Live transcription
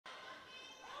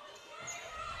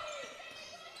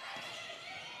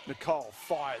Nicole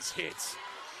fires, hits.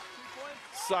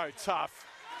 So tough.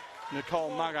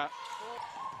 Nicole Mugger.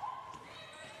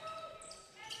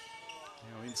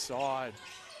 Now inside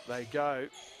they go.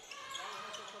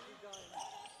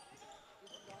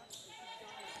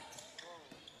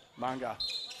 Munga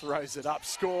throws it up,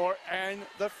 score, and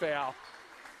the foul.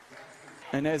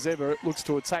 And as ever, it looks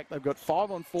to attack. They've got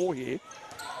 5-on-4 here.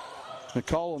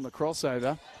 Nicole on the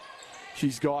crossover.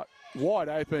 She's got wide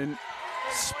open,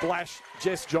 splash,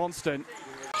 Jess Johnston.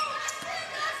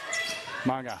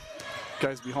 Munga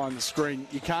goes behind the screen.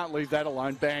 You can't leave that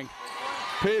alone. Bang.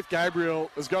 Perth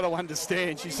Gabriel has got to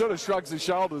understand. She sort of shrugs her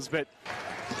shoulders, but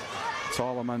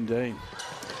Tyler Mundine.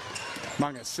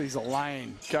 Munga sees a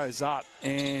lane, goes up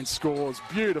and scores.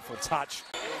 Beautiful touch.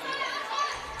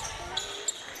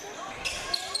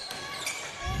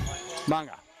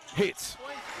 Munga hits.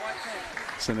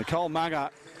 So Nicole Munga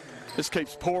just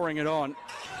keeps pouring it on.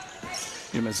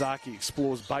 Yamazaki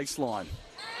explores baseline.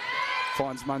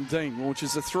 Finds Mundine,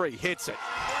 launches a three, hits it.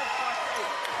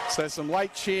 So some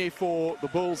late cheer for the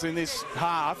Bulls in this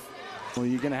half. Well,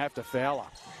 you're going to have to foul her.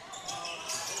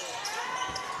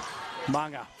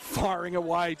 Munga firing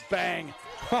away, bang.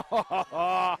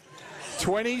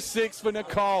 26 for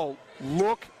Nicole.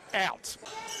 Look out.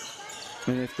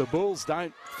 And if the Bulls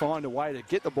don't find a way to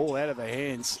get the ball out of her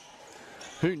hands,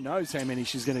 who knows how many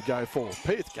she's going to go for.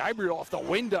 Perth Gabriel off the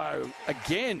window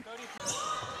again.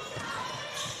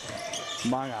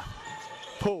 Munga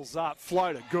pulls up,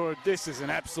 floater good. This is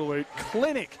an absolute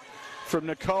clinic from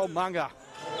Nicole Munga.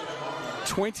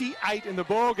 28 in the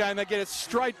ball game. They get it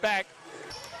straight back.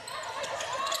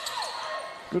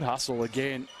 Good hustle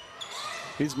again.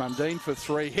 Here's Mundine for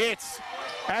three. Hits.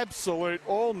 Absolute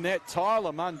all net.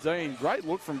 Tyler Mundine. Great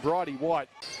look from Bridie White.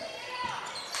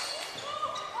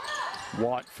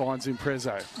 White finds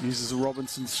Imprezzo. Uses a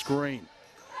Robinson screen.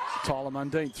 Tyler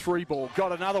Mundine. Three ball.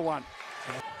 Got another one.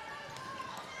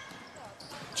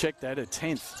 Check that, a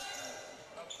 10th.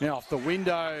 Now off the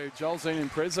window, Jolzine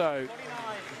Imprezzo.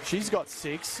 She's got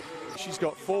 6. She's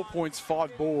got 4 points,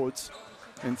 5 boards,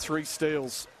 and 3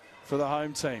 steals for the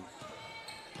home team.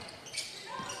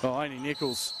 Oh, Amy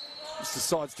Nichols just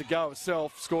decides to go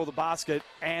herself, score the basket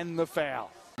and the foul.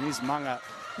 Here's Munga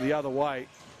the other way.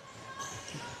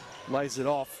 Lays it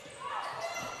off.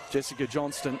 Jessica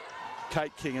Johnston,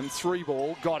 Kate Kingham, 3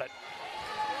 ball, got it.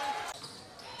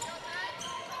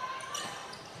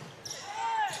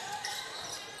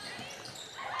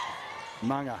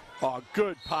 Munga, oh,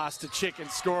 good pass to Chick and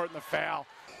score it in the foul.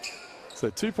 So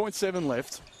 2.7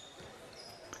 left.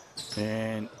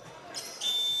 And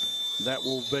that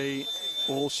will be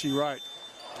all she wrote.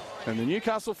 And the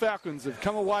Newcastle Falcons have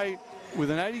come away with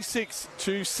an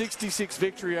 86-66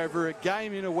 victory over a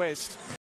game in a West.